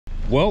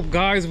Well,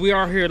 guys, we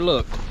are here.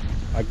 Look,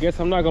 I guess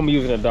I'm not gonna be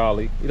using a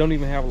dolly. We don't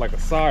even have like a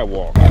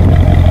sidewalk.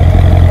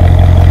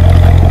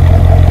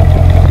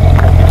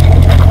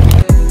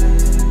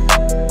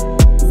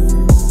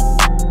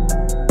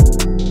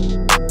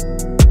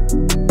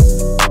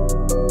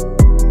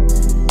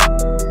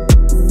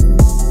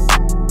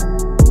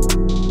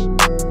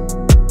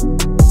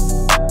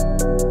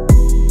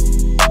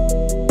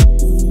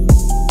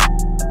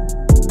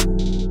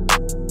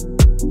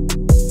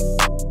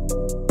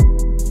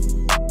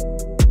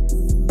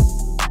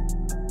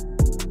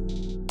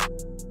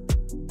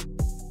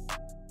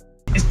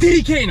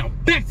 DDK, and I'm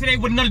back today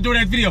with another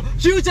DoorDash video.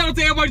 Huge shout out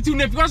to everybody tuning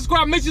in. If you want to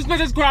subscribe, make sure you smash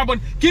that subscribe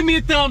button, give me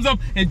a thumbs up,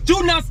 and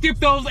do not skip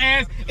those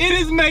ads. It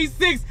is May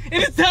 6th,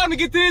 and it's time to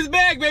get to this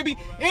bag, baby.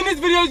 In this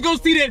video, you're going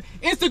to see that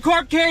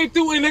Instacart came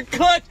through in the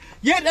clutch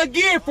yet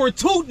again for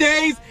 2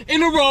 days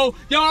in a row.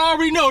 Y'all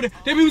already know that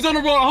we was on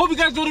the road. I hope you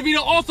guys enjoyed the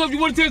video. Also, if you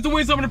want a chance to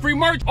win some of the free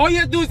merch, all you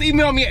have to do is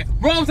email me at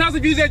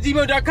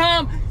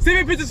romshouseofviews@gmail.com. Send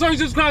me a picture so you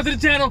subscribe to the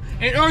channel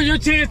and earn your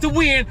chance to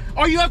win.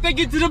 Are you out there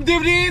getting to them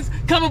dividends?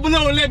 Comment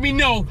below and let me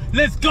know.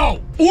 Let's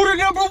go. Order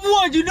number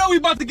 1. You know we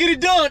about to get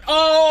it done.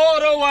 All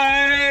the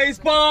way,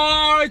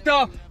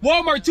 Sparta.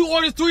 Walmart, 2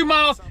 orders, 3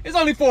 miles. It's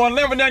only for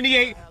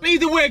 $11.98. But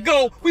either way it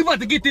go, we about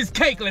to get this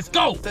cake. Let's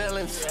go.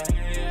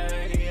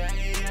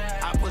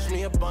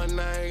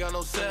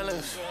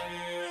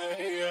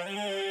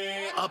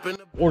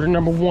 Order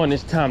number 1.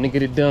 It's time to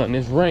get it done.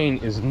 This rain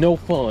is no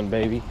fun,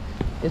 baby.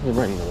 It's been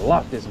raining a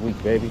lot this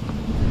week, baby.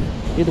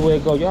 Either way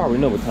it go, y'all already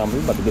know what time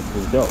we're about to get to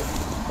this dough.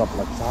 Something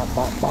like this, hot,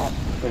 bop, bop.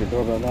 Turn the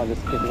doorbell now,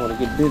 just in case you want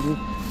to get busy.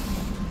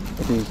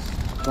 Put these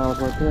flowers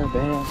right there,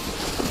 bam.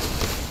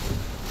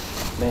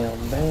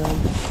 Bam, bam.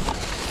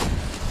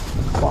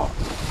 Bop.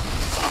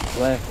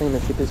 Last thing,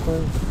 let's get this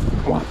one.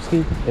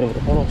 Wopski. Hit it with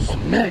the photo,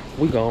 smack.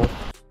 We gone.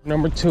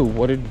 Number 2,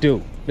 what it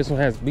do? This one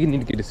has, we need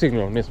to get the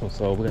signal on this one,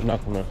 so we're gonna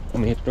knock on the, I'm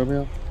gonna hit the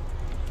doorbell.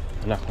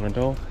 Knock on the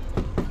door.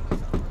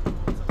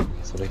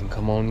 So they can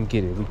come on and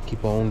get it. We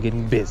keep on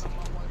getting busy.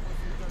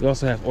 We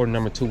also have order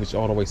number 2, which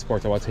all the way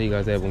sparked. I'll tell you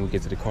guys that when we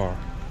get to the car.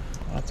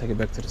 I'll take it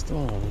back to the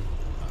store.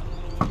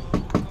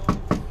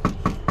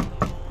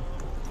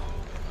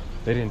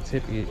 They didn't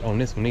tip it on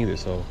this one either,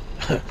 so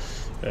I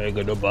ain't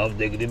got no problem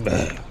taking it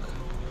back.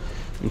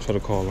 Let me try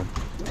to call them.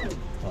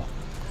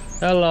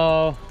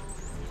 Hello.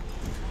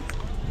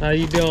 How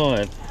you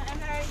doing?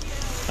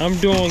 I'm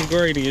doing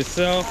great. And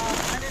yourself?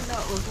 I didn't know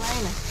it was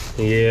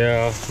raining.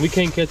 Yeah, we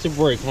can't catch a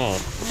break, huh?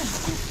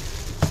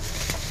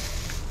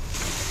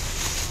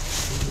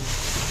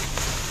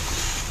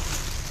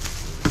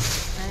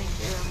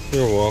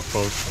 You're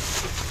welcome.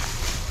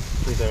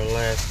 These are the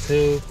last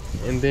 2.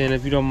 And then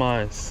if you don't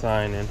mind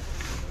signing.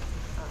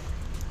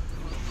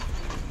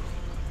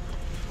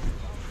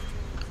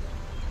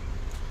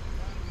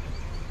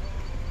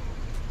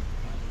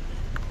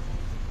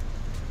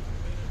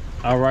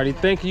 Alrighty,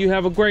 thank you. You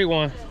have a great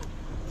one.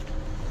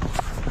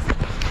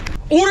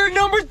 Order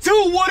number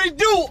 2, what it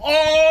do?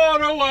 All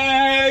the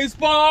way,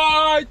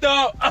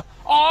 Sparta.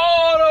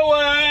 All the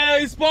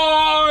way,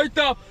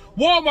 Sparta.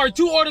 Walmart,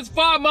 2 orders,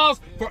 5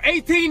 miles for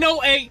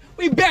 $18.08.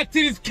 We back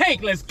to this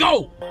cake. Let's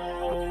go. If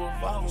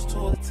I was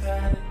too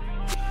attacked,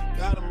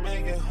 gotta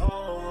make it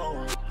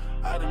home.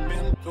 I done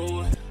been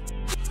through it,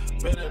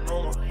 better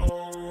know my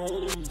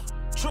own.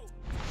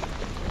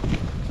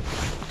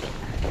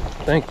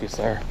 Thank you,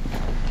 sir.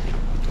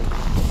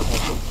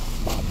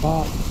 Bop,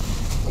 bop.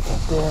 Put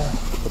that there.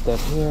 Put that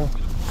here.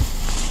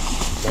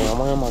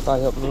 Damn, I thought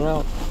you helped me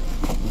out.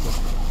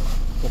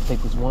 Let's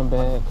take this one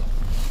bag.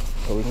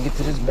 So we can get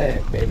to this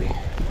bag, baby.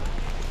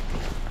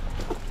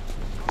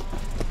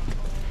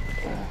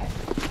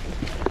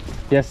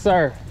 Yes,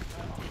 sir.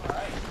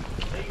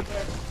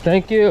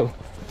 Thank you.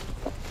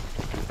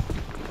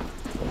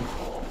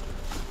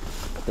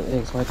 Put the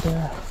eggs right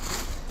there.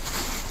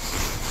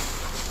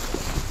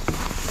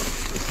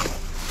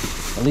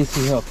 At least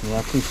he helped me. I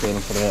appreciate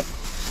him for that.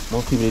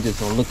 Most people, they just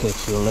don't look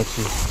at you and let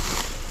you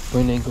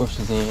bring their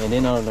groceries in. And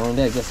then not only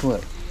that, guess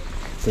what?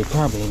 They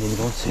probably ain't even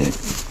gonna tip.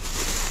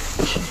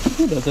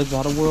 That's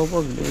how the world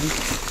works, baby.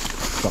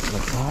 Something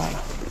like that.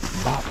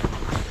 Bop.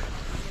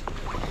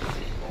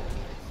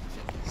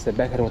 Sit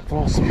back at it with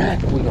throw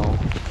smack. We gone.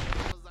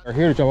 We're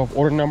here to drop off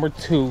order number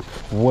 2.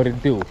 What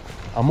it do?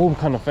 I'm moving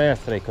kind of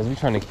fast today because we're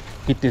trying to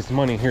get this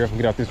money here and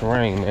get out this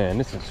rain, man.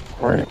 This is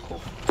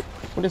critical.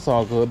 But it's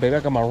all good, baby. I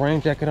got my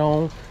rain jacket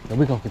on, and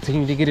we're gonna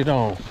continue to get it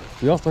on.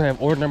 We also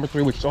have order number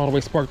 3, which is all the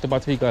way sparked up.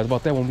 I'll tell you guys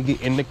about that when we get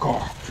in the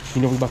car.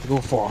 You know we about to go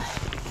far.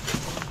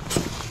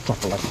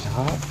 Drop it like it's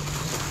hot.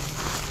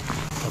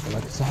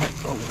 Like it's hot.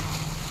 Oh.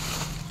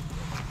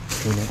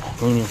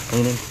 Lean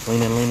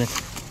in.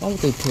 Why would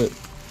they put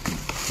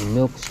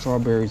milk,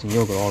 strawberries, and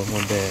yogurt all in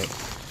one bag?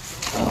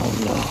 Oh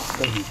no,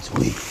 baby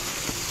sweet.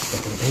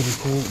 Got the baby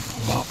food.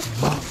 Bop,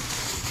 bop.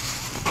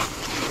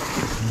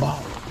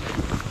 Bop.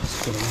 Let's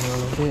put it in here a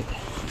little bit.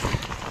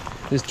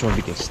 This joint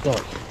be getting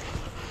stuck.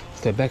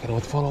 Step back and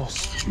with follow.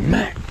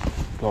 Smack.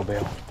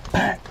 Doorbell.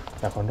 Back.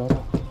 Knock on the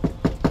door.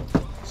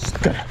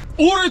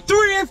 Order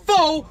 3 and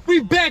 4, we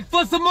back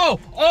for some more.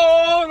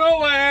 All the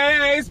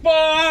way.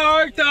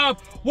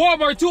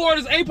 Walmart, 2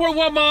 orders,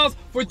 8.1 miles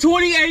for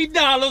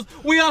 $28.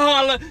 We are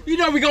holla. You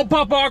know we gonna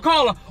pop our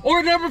collar.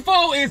 Order number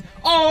 4 is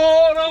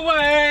all the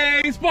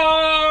way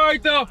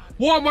Sparta.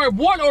 Walmart,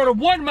 1 order,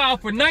 1 mile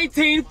for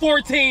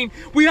 $19.14.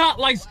 We hot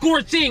like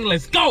scorching.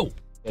 Let's go.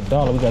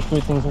 $1. We got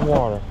 3 things of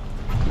water.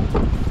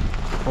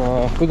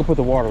 We can put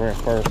the water in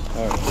first.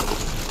 All right.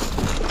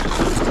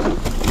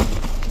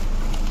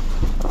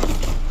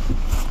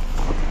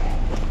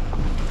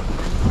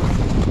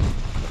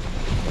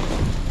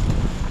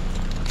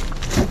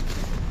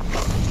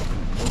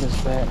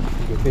 That.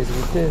 Get busy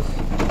with this.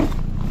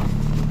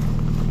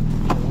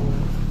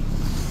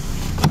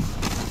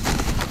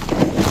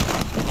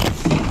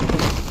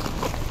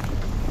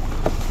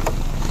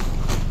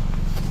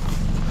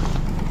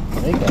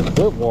 They got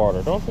good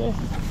water, don't they?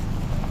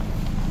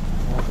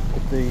 I'll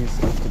put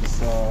these up to the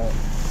side.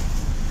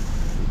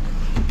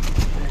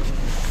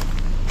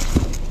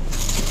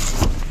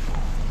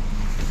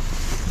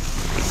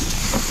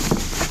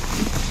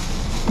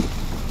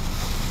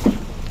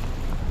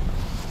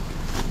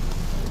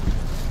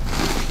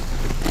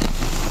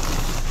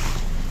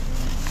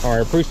 All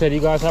right, appreciate it.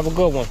 You guys have a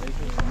good one.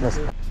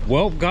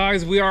 Well,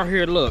 guys, we are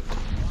here. Look,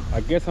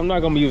 I guess I'm not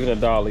gonna be using a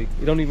dolly.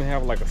 We don't even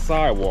have like a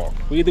sidewalk.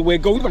 But either way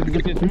it go, we about to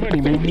get this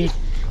money, baby.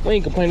 We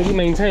ain't complaining. We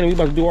maintaining. We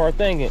about to do our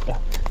thing. I'm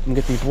gonna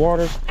get these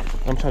waters.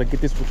 I'm trying to get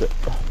this with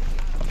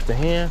the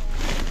hand,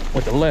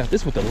 with the left.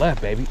 This with the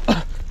left, baby.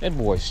 That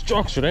boy's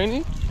structured, ain't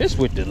he? This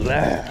with the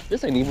left.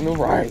 This ain't even the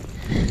right.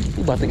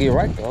 We about to get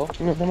right though.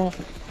 You know what I'm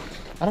saying?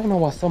 I don't know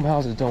why some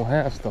houses don't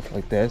have stuff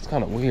like that. It's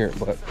kind of weird,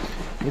 but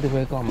either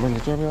way, I'm gonna ring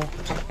the doorbell.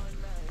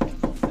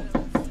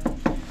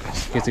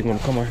 In case they're gonna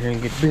come out here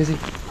and get busy,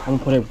 I'm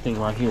gonna put everything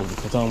right here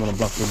because I don't want to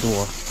block the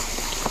door.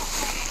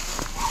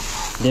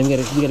 Then we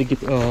gotta get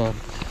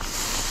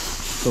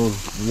those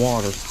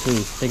waters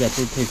too. They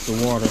taste the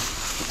water.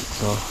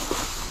 So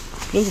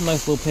there's a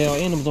nice little pail,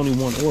 and there was only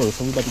 1 order,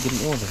 so we about to get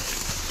an order.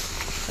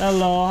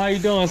 Hello, how you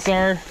doing,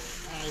 sir?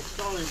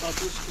 Sorry about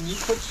this. Can you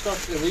put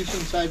stuff at least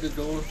inside the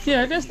door?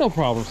 Yeah, that's no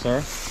problem,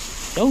 sir.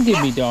 Don't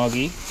get me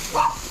doggy.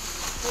 Oh,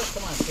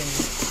 come on, Kenny.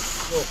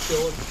 You'll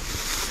kill it.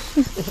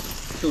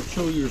 She'll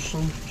chew your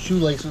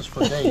shoelaces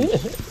for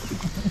days.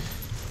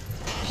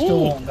 Still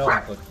won't know,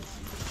 but...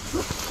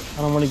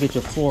 I don't want to get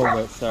your floor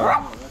wet, sir.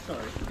 Oh, that's all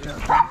right. Yeah,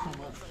 thanks so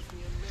much.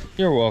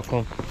 You're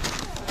welcome.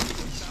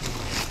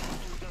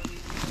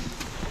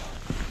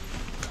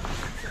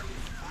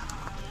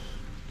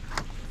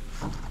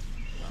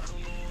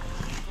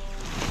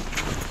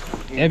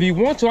 If you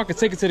want to, I can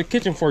take it to the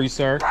kitchen for you,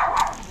 sir.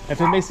 If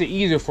it makes it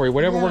easier for you,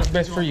 whatever works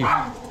best for you.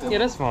 Yeah,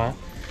 that's fine. I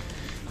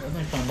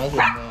think my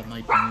mother-in-law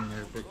might be in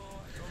there, but...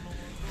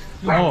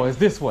 Oh, it's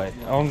this way.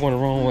 Oh, I'm going the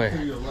wrong way.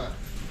 To your left.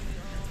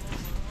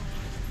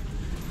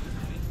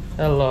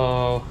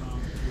 Hello.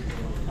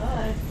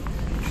 Hi.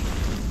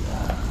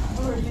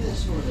 How are you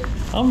this morning?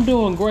 I'm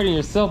doing great in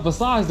yourself.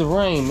 Besides the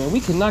rain, man, we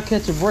cannot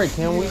catch a break,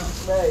 can we?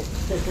 Right.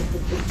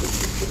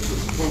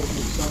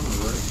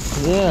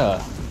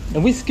 Yeah.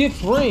 And we skipped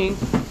spring.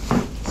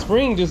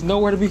 Spring just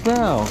nowhere to be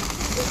found. She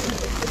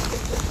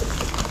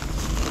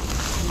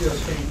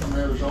just came from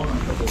Arizona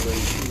a couple of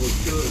days. She was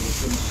sure it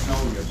was going to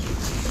snow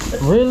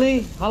yesterday.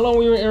 Really? How long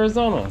were you in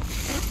Arizona?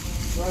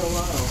 Quite a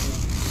while.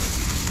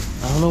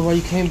 I don't know why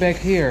you came back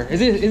here.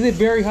 Is it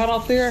very hot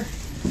out there?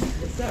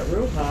 It's not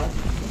real hot.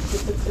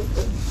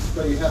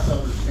 But you have to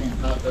understand,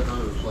 hot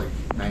weather is like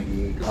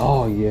 98.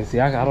 Oh, yeah. See,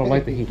 I don't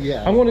like the heat.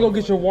 Yeah. I'm going to go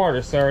get your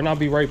water, sir, and I'll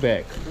be right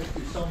back. Thank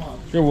you so much.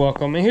 You're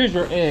welcome. And here's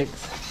your eggs.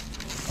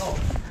 Oh,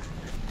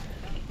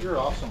 you're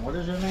awesome. What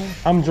is your name?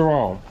 I'm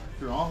Jerome.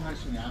 Jerome.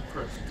 Nice to meet you. I'm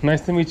Chris.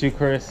 Nice to meet you,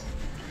 Chris.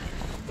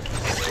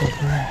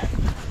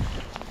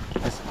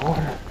 Let's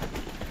order.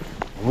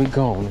 And we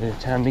gone.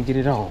 It's time to get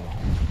it on.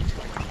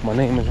 My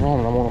name is Ron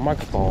and I'm on a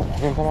microphone.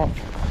 You know what I'm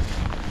talking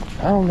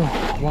about? I don't know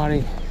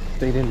why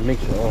they didn't make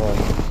the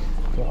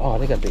oh,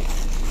 they got the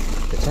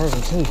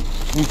charger too.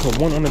 We put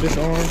one under this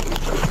arm.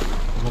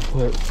 I'm gonna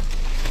put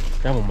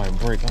that one might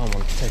break. I don't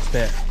want to test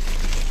that.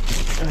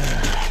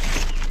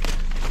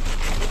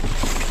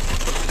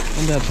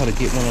 I'm gonna try to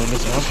get one on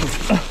this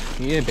arm.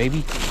 Yeah,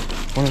 baby.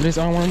 One on this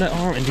arm, one on that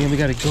arm, and then we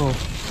gotta go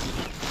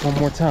one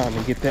more time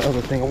and get that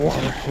other thing of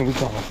water. Here we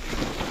go.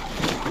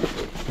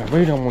 I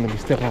really don't want to be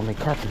stepping on the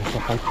carpet and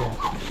stuff like that.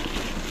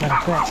 Matter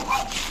of fact,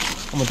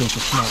 I'm gonna do it the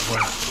smart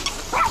way.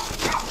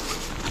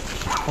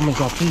 I'm gonna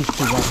drop these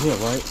two right here,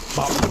 right?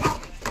 Bop.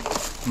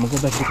 I'm gonna go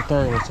back and get the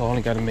third one, so I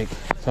only gotta make,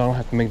 so I don't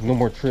have to make no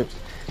more trips.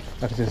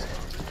 I can just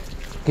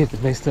get the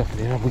base stuff and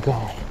then I'll be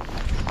gone.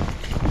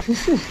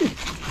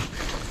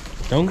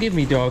 Don't get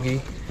me,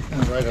 doggy.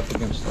 And right up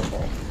against the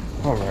wall.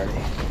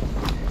 Alrighty.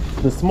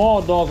 The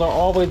small dogs are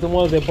always the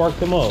ones that bark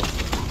the most.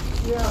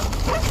 Yeah.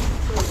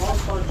 For the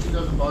most part, she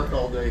doesn't bark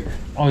all day.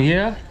 Oh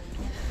yeah?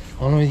 I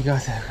don't know what you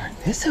guys have.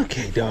 It's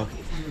okay, doggy.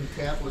 Even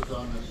Cat was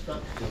on the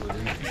steps the other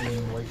day. She didn't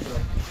even wake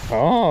up.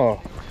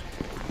 Oh.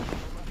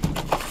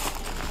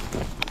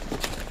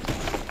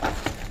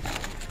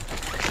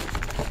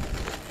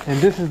 And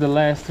this is the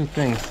last two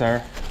things,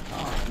 sir.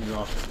 Oh, you're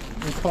awesome.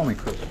 You call me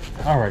Chris.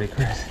 Alrighty,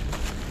 Chris.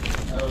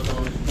 That was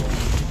always cool.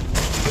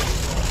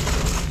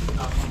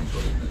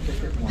 put in the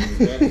ticket, one of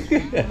your dad's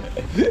feet.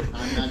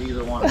 I'm not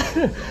either one of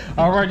them.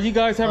 All right, you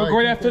guys have a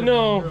great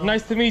afternoon.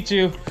 Nice to meet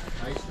you. Nice to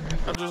meet you.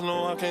 I just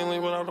know I can't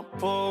leave without a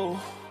pole.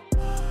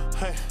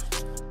 Hey,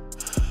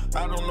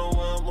 I don't know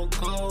where I'ma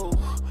go.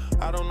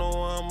 I don't know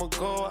where I'ma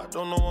go. I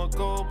don't know where I'll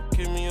go.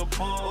 Give me a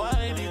pole.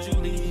 Why did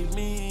you leave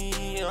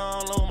me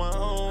all on my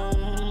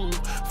own?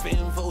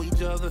 Fending for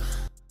each other.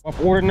 Off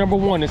order number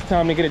 1. It's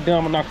time to get it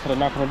done. I'm knock on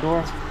the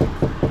door.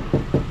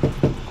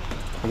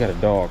 We got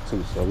a dog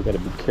too, so we gotta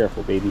be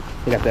careful, baby.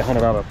 They got that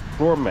 $100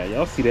 floor mat.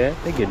 Y'all see that?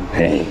 They getting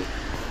paid.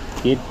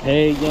 Get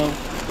paid, yo.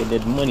 Get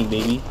that money,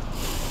 baby.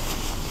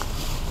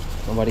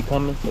 Nobody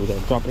coming, so we gotta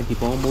drop it and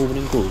keep on moving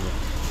and grooving.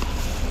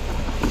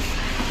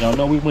 Y'all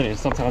know we winning.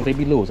 Sometimes they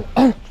be losing.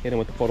 Hit him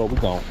with the photo. We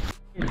gone.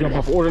 Jump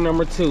off order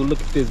number 2.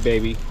 Look at this,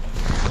 baby.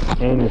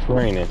 And it's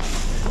raining.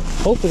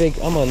 Hopefully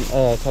I'm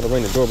gonna try to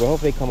ring the door, but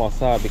hopefully they come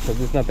outside because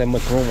there's not that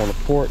much room on the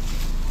porch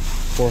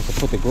for us to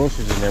put the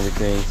groceries and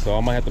everything. So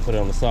I might have to put it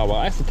on the sidewalk.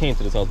 I actually came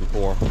to this house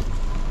before.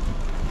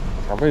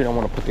 I really don't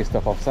want to put this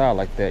stuff outside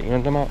like that. You know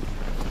what I'm talking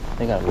about?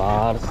 They got a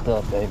lot of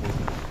stuff, baby.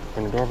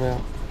 Ring the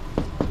doorbell.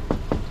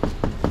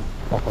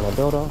 Knock on the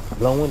door though.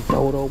 Blowing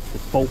dodo.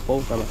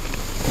 Fofo.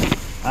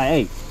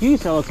 Hey, you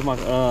shout out to my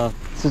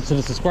to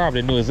the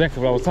subscriber that knew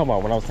exactly what I was talking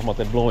about when I was talking about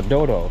that blowing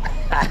dodo.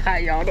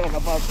 Y'all know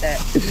about that.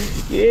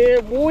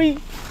 Yeah, boy.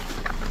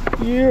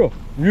 Yeah. I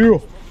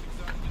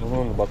don't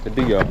know about the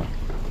do, y'all.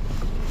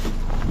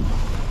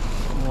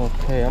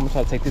 Okay, I'm gonna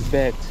try to take this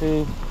bag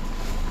too.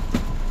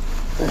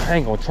 I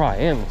ain't gonna try. I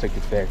am gonna take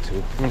this bag too.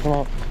 You know, come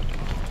on.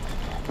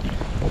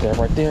 Put that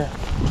right there.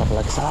 Drop it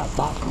like a side.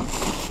 Bop.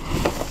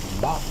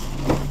 Bop.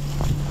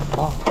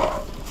 Bop.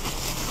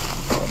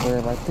 Put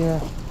that right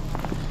there.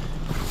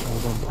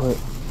 I'm gonna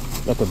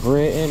got the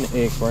bread and the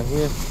eggs right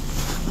here.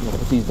 I'm gonna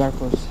put these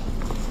diapers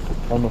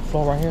on the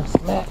floor right here.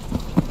 Smack.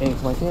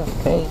 Eggs right there.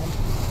 Bam.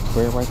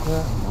 Bread right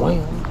there.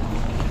 Wham.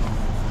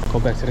 Go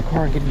back to the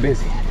car and get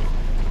busy.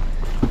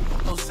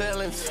 No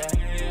ceilings.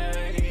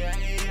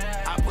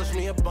 I push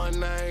me a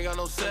button, I ain't got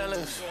no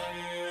ceilings.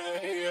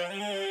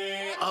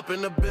 Up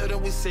in the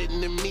building, we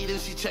sitting in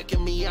meetings. She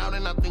checking me out,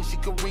 and I think she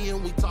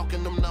Korean. We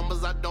talking them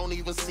numbers, I don't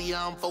even see.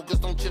 I'm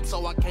focused on chips,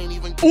 so I can't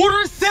even.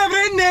 Order 7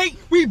 and 8.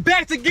 We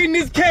back to getting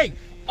this cake.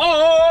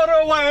 All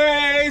the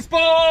way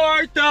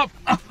sparked up.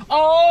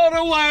 All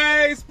the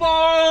way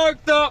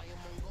sparked up.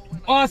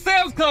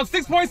 Sam's Club,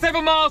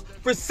 6.7 miles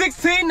for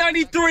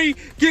 $16.93.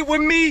 Get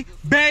with me,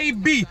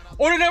 baby.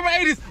 Order number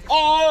 8 is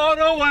all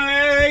the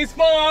way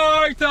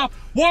sparked up.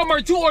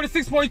 Walmart 2 order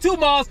 6.2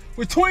 miles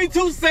for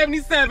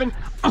 $22.77.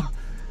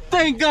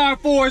 Thank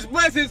God for his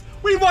blessings.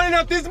 We running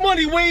up this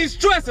money. We ain't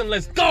stressing.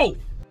 Let's go.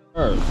 Me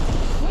too.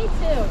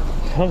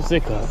 I'm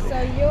sick of it.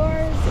 So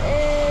yours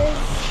is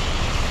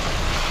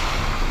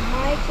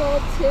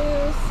Michael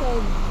too. So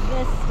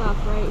this stuff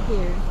right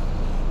here.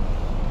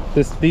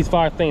 These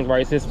 5 things,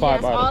 right? It says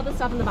 5 Yes, items. all the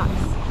stuff in the box.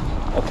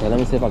 Okay, let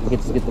me see if I can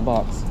get the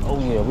box. Oh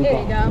yeah, we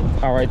There you go.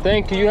 All right,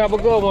 thank you. You have a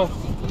good one.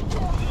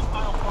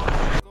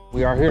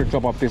 We are here to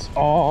drop off this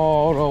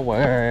all the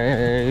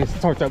way.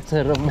 Start up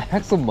to the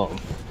maximum.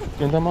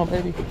 You know what I'm talking about,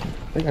 baby?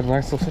 They got a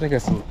nice little shit. They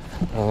got some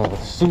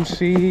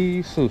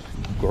sushi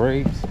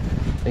grapes.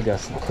 They got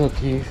some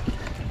cookies.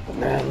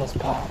 Man, let's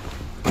pop.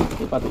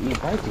 We're about to eat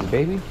breakfast,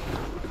 baby.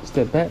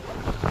 Step back.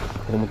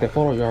 Hit them with that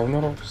photo, y'all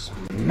know.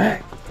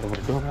 Smack. Hit them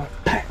with the doorbell.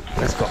 Pack.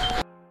 Let's go.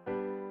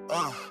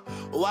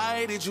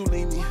 Why did you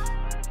leave me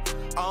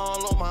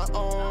all on my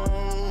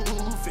own?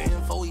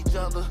 Fending for each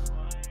other.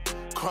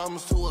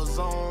 Crumbs to a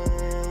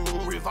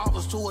zone.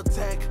 Revolvers to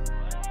attack.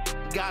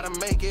 Gotta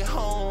make it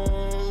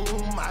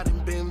home. I done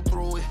been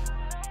through it.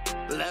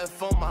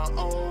 Left on my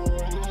own.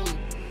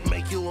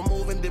 Make you a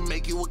move and then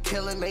make you a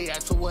killing. They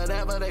ask for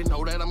whatever, they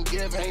know that I'm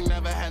giving. Ain't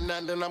never had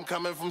nothing, I'm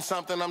coming from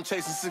something. I'm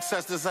chasing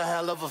success, that's a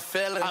hell of a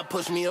feeling. I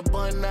push me a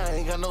button, I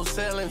ain't got no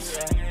ceilings.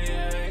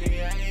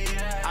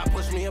 I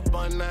push me a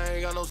button, I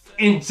ain't got no.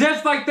 And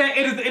just like that,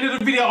 it is the end of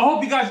the video. I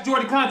hope you guys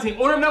enjoyed the content.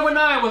 Order number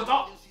 9 was,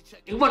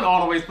 it wasn't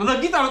all the way, but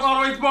look, you thought it was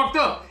all the way sparked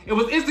up. It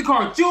was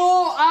Instacart,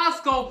 Jewel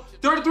Osco,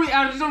 33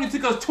 hours. It only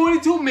took us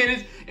 22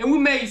 minutes, and we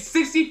made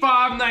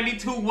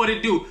 $65.92. What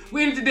it do?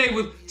 We ended today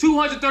with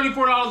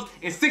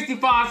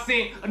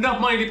 $234.65, enough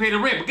money to pay the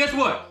rent. But guess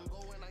what?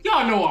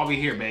 Y'all know why we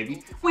here,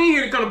 baby. We ain't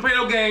here to come to play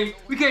no games.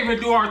 We came here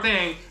to do our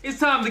thing. It's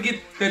time to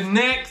get the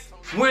next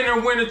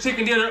winner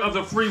chicken dinner of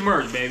the free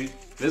merch, baby.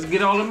 Let's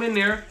get all them in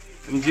there.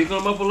 Let me jiggle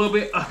them up a little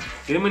bit.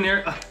 Get them in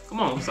there.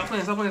 Come on, stop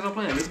playing.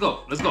 Let's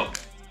go.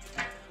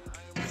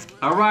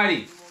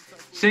 Alrighty.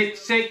 Shake.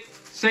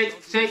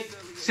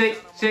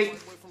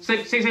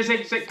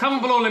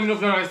 Comment below, let me know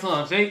if you're right,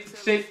 son.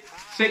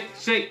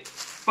 Shake.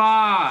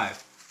 5,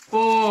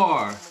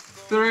 4,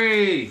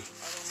 3,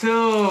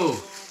 2,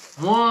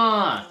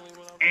 1.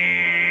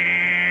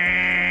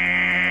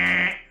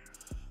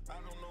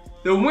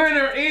 The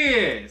winner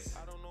is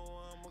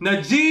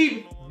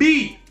Najib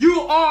B.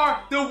 You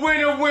are the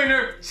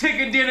winner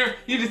chicken dinner.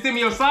 You need to send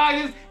me your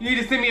sizes. You need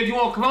to send me if you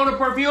want cologne or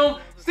perfume.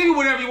 Send me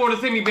whatever you want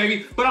to send me,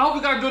 baby. But I hope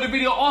you guys enjoyed the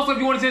video. Also, if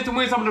you want a chance to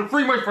win some of the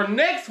free merch for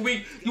next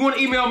week, you want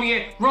to email me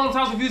at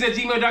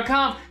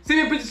grownhouseviews@gmail.com. Send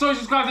me a picture so you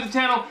subscribe to the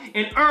channel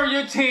and earn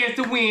your chance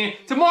to win.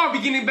 Tomorrow,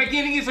 beginning back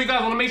in again, so you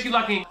guys want to make sure you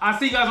lock in. I'll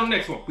see you guys on the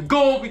next one. We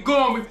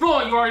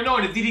flowing, you already know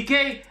it. It's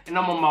DDK, and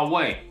I'm on my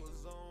way.